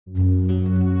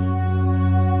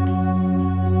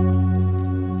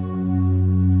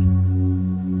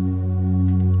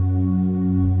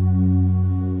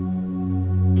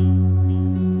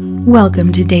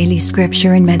Welcome to Daily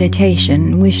Scripture and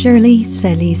Meditation with Shirley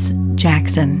Celis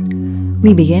Jackson.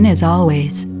 We begin as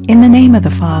always, in the name of the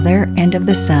Father, and of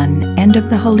the Son, and of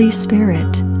the Holy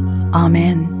Spirit.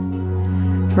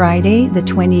 Amen. Friday, the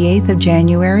 28th of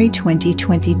January,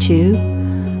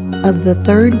 2022, of the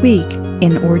third week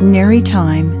in Ordinary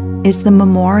Time, is the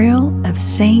memorial of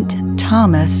Saint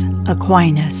Thomas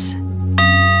Aquinas.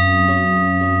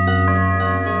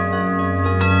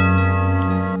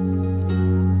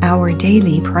 Our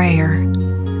daily prayer.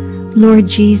 Lord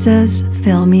Jesus,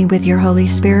 fill me with your Holy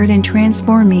Spirit and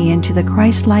transform me into the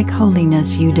Christ-like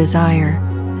holiness you desire.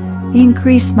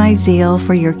 Increase my zeal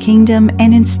for your kingdom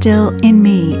and instill in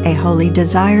me a holy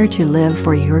desire to live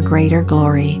for your greater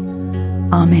glory.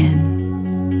 Amen.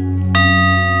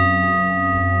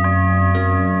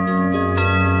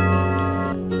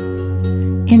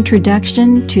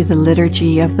 Introduction to the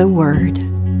Liturgy of the Word.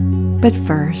 But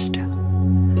first,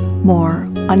 more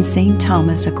on St.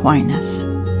 Thomas Aquinas.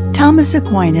 Thomas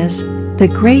Aquinas, the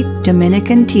great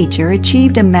Dominican teacher,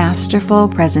 achieved a masterful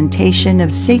presentation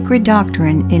of sacred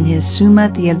doctrine in his Summa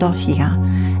Theologia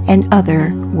and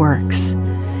other works.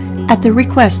 At the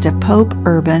request of Pope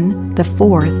Urban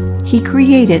IV, he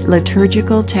created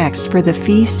liturgical texts for the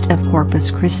Feast of Corpus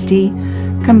Christi,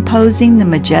 composing the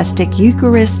majestic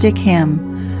Eucharistic hymn,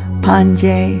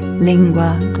 Pange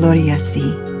Lingua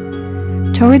Gloriasi.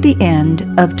 Toward the end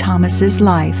of Thomas's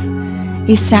life,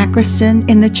 a sacristan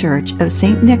in the Church of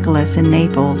St. Nicholas in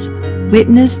Naples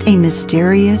witnessed a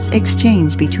mysterious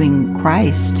exchange between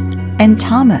Christ and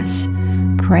Thomas,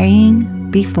 praying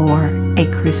before a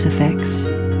crucifix.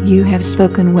 You have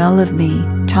spoken well of me,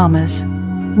 Thomas.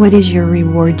 What is your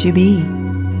reward to be?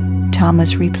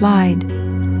 Thomas replied,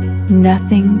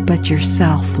 Nothing but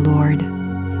yourself, Lord.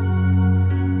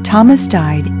 Thomas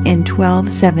died in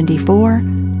 1274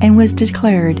 and was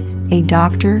declared a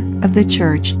doctor of the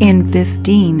Church in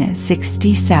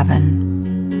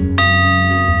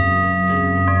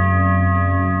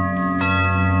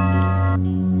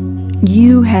 1567.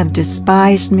 You have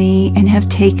despised me and have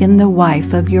taken the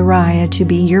wife of Uriah to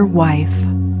be your wife.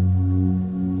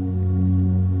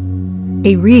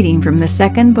 A reading from the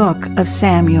second book of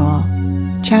Samuel,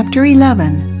 chapter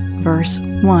 11, verse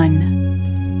 1.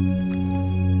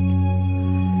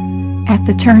 At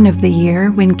the turn of the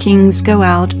year, when kings go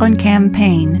out on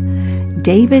campaign,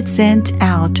 David sent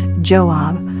out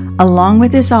Joab, along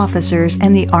with his officers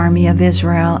and the army of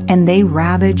Israel, and they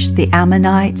ravaged the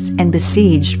Ammonites and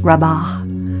besieged Rabbah.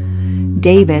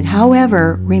 David,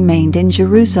 however, remained in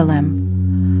Jerusalem.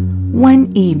 One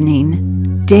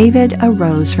evening, David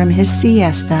arose from his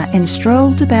siesta and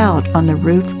strolled about on the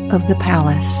roof of the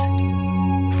palace.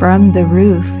 From the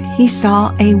roof, he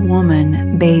saw a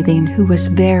woman bathing who was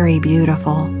very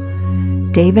beautiful.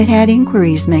 David had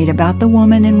inquiries made about the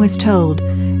woman and was told,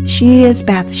 She is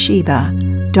Bathsheba,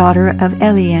 daughter of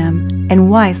Eliam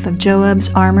and wife of Joab's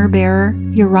armor-bearer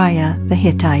Uriah the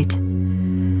Hittite.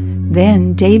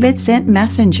 Then David sent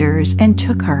messengers and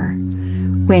took her.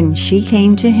 When she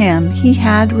came to him, he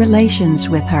had relations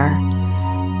with her.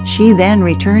 She then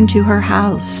returned to her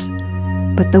house,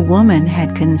 but the woman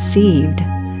had conceived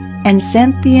and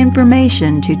sent the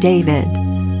information to David,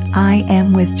 I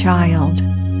am with child.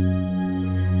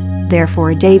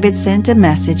 Therefore David sent a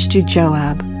message to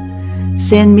Joab,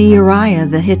 Send me Uriah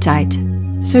the Hittite.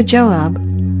 So Joab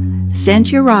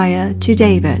sent Uriah to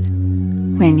David.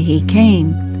 When he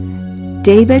came,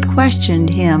 David questioned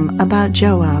him about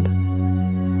Joab,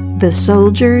 the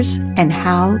soldiers, and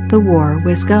how the war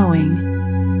was going.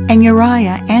 And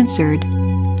Uriah answered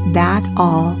that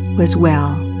all was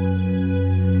well.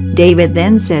 David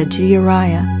then said to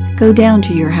Uriah, Go down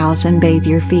to your house and bathe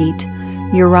your feet.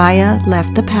 Uriah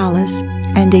left the palace,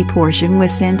 and a portion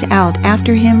was sent out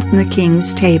after him from the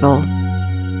king's table.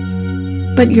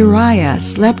 But Uriah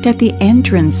slept at the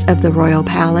entrance of the royal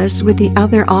palace with the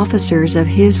other officers of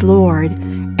his lord,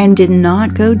 and did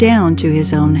not go down to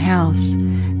his own house.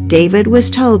 David was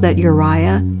told that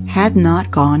Uriah had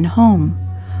not gone home.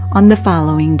 On the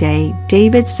following day,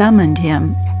 David summoned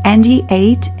him, and he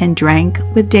ate and drank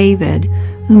with David,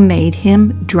 who made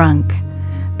him drunk.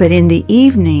 But in the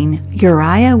evening,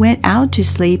 Uriah went out to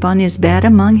sleep on his bed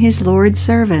among his lord's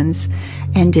servants,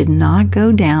 and did not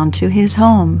go down to his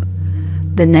home.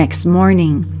 The next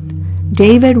morning,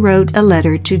 David wrote a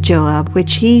letter to Joab,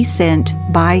 which he sent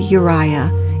by Uriah.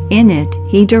 In it,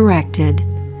 he directed,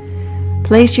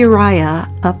 Place Uriah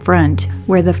up front,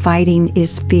 where the fighting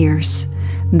is fierce.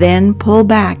 Then pull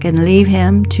back and leave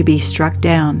him to be struck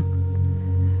down.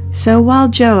 So while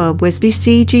Joab was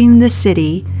besieging the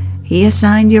city, he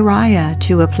assigned Uriah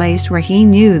to a place where he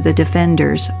knew the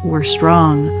defenders were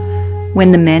strong.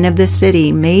 When the men of the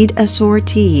city made a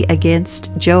sortie against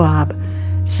Joab,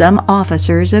 some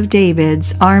officers of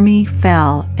David's army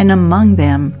fell, and among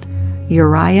them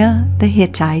Uriah the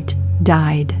Hittite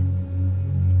died.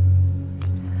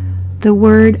 The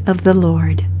word of the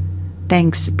Lord.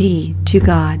 Thanks be to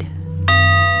God.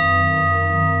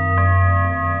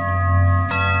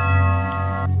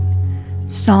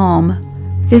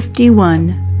 Psalm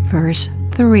 51, verse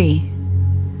 3.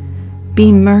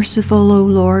 Be merciful, O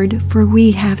Lord, for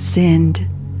we have sinned.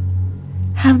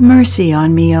 Have mercy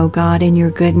on me, O God, in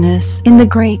your goodness. In the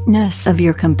greatness of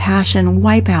your compassion,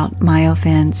 wipe out my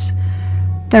offense.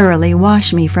 Thoroughly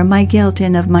wash me from my guilt,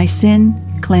 and of my sin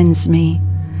cleanse me.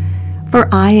 For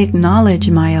I acknowledge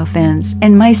my offense,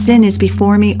 and my sin is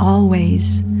before me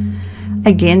always.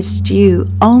 Against you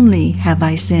only have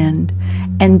I sinned,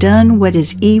 and done what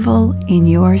is evil in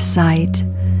your sight.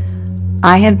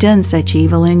 I have done such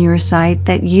evil in your sight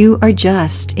that you are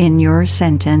just in your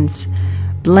sentence,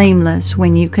 blameless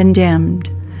when you condemned.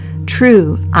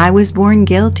 True, I was born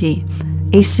guilty,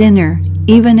 a sinner,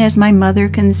 even as my mother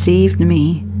conceived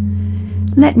me.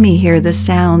 Let me hear the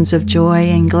sounds of joy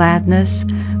and gladness.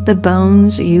 The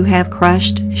bones you have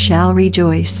crushed shall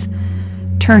rejoice.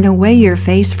 Turn away your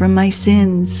face from my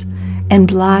sins, and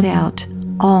blot out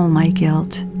all my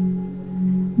guilt.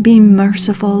 Be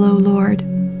merciful, O Lord,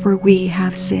 for we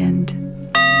have sinned.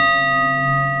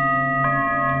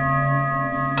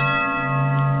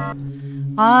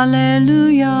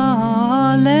 Alleluia,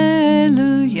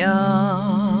 alleluia,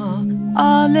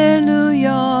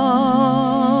 alleluia.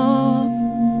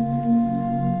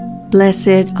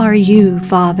 Blessed are you,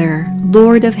 Father,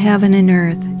 Lord of heaven and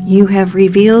earth. You have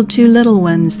revealed to little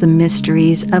ones the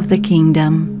mysteries of the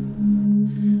kingdom.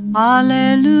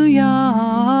 Alleluia,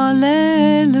 alleluia,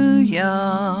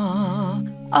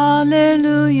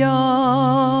 alleluia.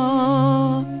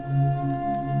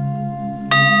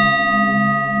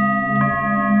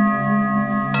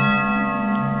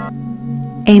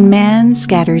 A man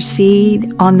scatters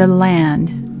seed on the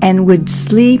land, and would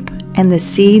sleep, and the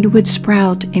seed would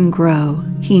sprout and grow,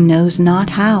 he knows not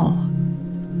how.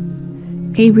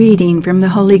 A reading from the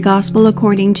Holy Gospel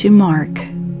according to Mark,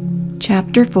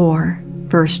 chapter 4,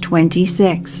 verse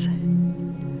 26.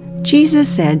 Jesus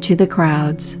said to the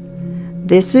crowds,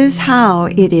 "This is how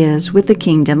it is with the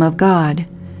kingdom of God.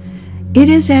 It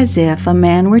is as if a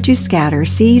man were to scatter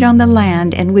seed on the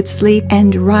land, and would sleep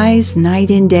and rise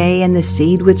night and day, and the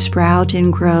seed would sprout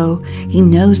and grow, he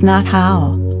knows not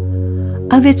how.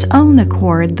 Of its own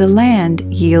accord the land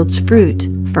yields fruit,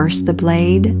 first the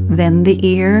blade, then the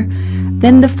ear,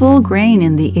 then the full grain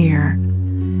in the ear.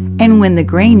 And when the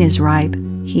grain is ripe,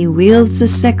 he wields the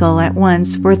sickle at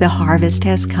once, for the harvest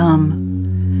has come."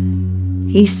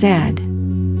 He said,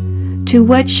 "To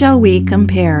what shall we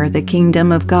compare the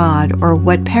kingdom of God, or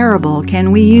what parable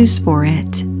can we use for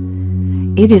it?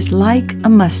 It is like a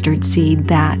mustard seed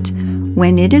that,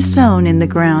 when it is sown in the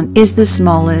ground, is the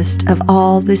smallest of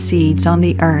all the seeds on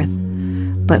the earth.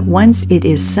 But once it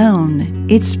is sown,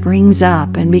 it springs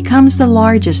up and becomes the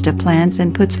largest of plants,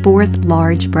 and puts forth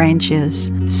large branches,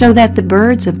 so that the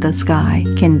birds of the sky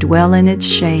can dwell in its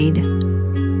shade."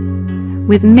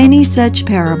 With many such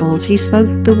parables he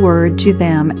spoke the word to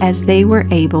them as they were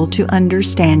able to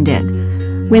understand it.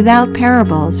 Without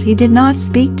parables he did not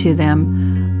speak to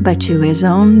them, but to his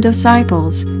own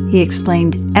disciples he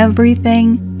explained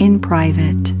everything in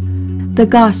private. The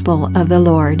Gospel of the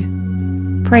Lord.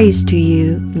 Praise to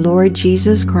you, Lord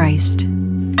Jesus Christ.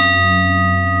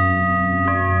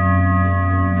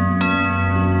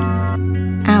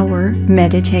 Our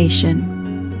meditation.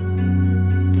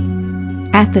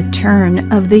 At the turn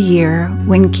of the year,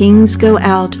 when kings go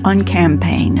out on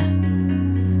campaign.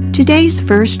 Today's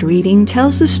first reading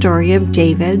tells the story of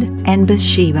David and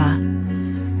Bathsheba.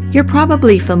 You're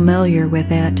probably familiar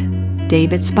with it.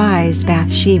 David spies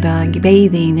Bathsheba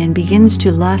bathing and begins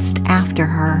to lust after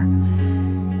her.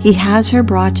 He has her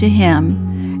brought to him,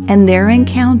 and their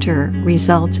encounter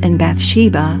results in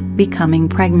Bathsheba becoming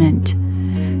pregnant.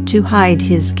 To hide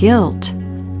his guilt,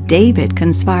 David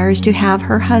conspires to have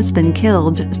her husband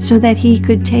killed so that he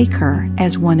could take her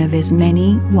as one of his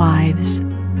many wives.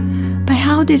 But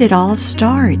how did it all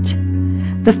start?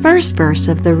 The first verse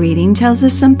of the reading tells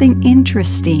us something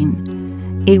interesting.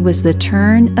 It was the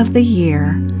turn of the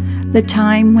year, the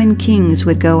time when kings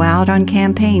would go out on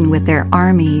campaign with their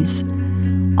armies.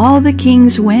 All the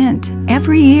kings went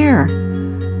every year.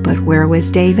 But where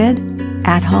was David?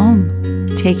 At home,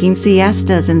 taking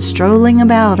siestas and strolling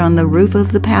about on the roof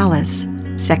of the palace.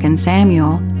 2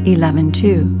 Samuel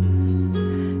 11:2.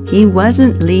 He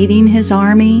wasn't leading his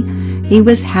army, he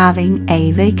was having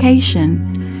a vacation.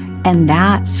 and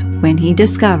that's when he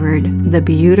discovered the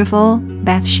beautiful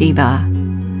Bathsheba.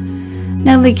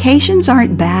 Now, vacations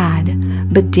aren't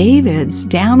bad, but David's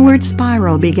downward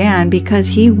spiral began because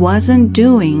he wasn't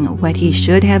doing what he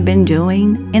should have been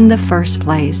doing in the first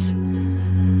place.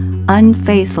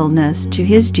 Unfaithfulness to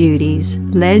his duties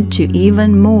led to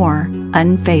even more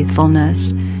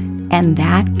unfaithfulness, and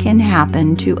that can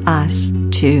happen to us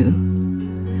too.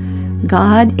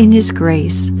 God, in His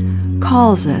grace,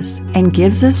 calls us and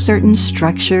gives us certain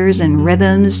structures and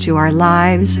rhythms to our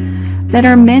lives that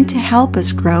are meant to help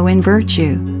us grow in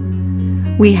virtue.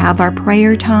 We have our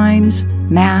prayer times,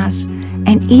 Mass,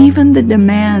 and even the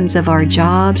demands of our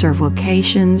jobs or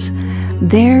vocations.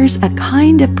 There's a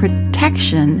kind of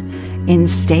protection in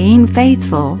staying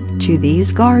faithful to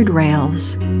these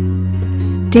guardrails.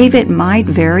 David might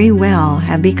very well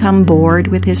have become bored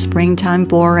with his springtime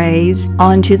forays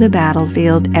onto the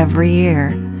battlefield every year,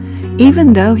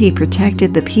 even though he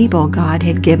protected the people God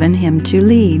had given him to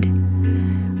lead.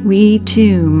 We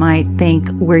too might think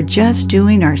we're just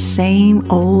doing our same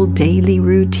old daily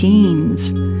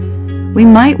routines. We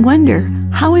might wonder,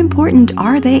 how important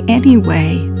are they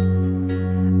anyway?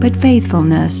 But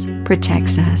faithfulness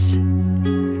protects us.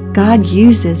 God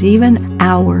uses even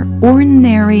our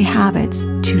ordinary habits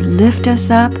to lift us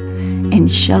up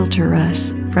and shelter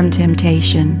us from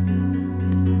temptation.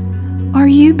 Are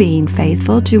you being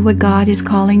faithful to what God is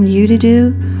calling you to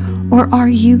do, or are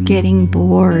you getting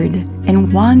bored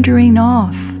and wandering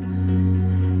off?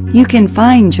 You can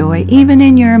find joy even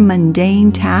in your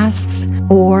mundane tasks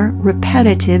or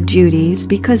repetitive duties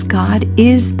because God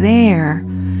is there.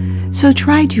 So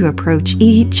try to approach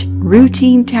each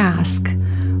routine task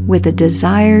with a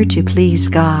desire to please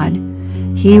God.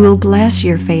 He will bless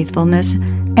your faithfulness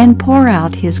and pour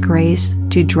out His grace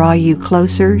to draw you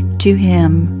closer to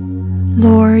Him.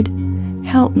 Lord,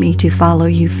 help me to follow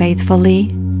You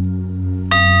faithfully.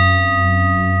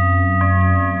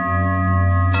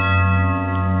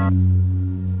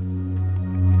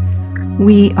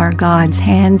 We are God's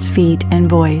hands, feet, and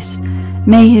voice.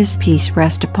 May His peace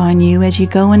rest upon you as you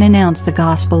go and announce the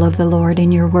gospel of the Lord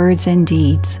in your words and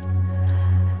deeds.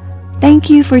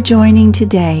 Thank you for joining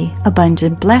today.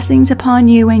 Abundant blessings upon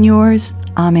you and yours.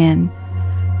 Amen.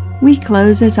 We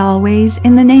close as always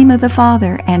in the name of the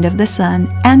Father, and of the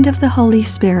Son, and of the Holy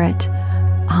Spirit.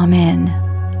 Amen.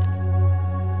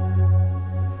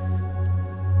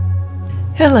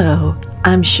 Hello,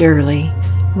 I'm Shirley,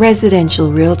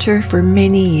 residential realtor for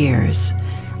many years.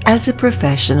 As a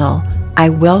professional, I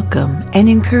welcome and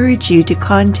encourage you to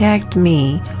contact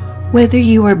me whether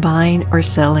you are buying or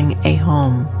selling a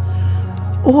home.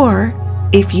 Or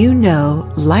if you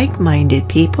know like-minded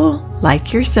people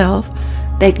like yourself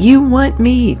that you want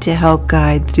me to help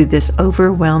guide through this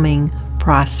overwhelming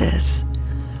process.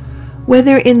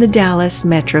 Whether in the Dallas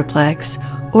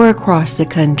Metroplex or across the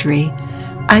country,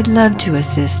 I'd love to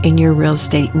assist in your real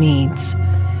estate needs.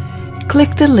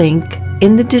 Click the link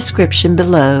in the description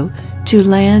below to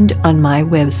land on my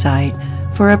website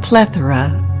for a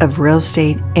plethora of real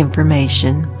estate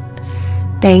information.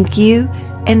 Thank you,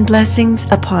 and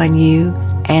blessings upon you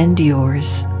and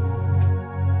yours.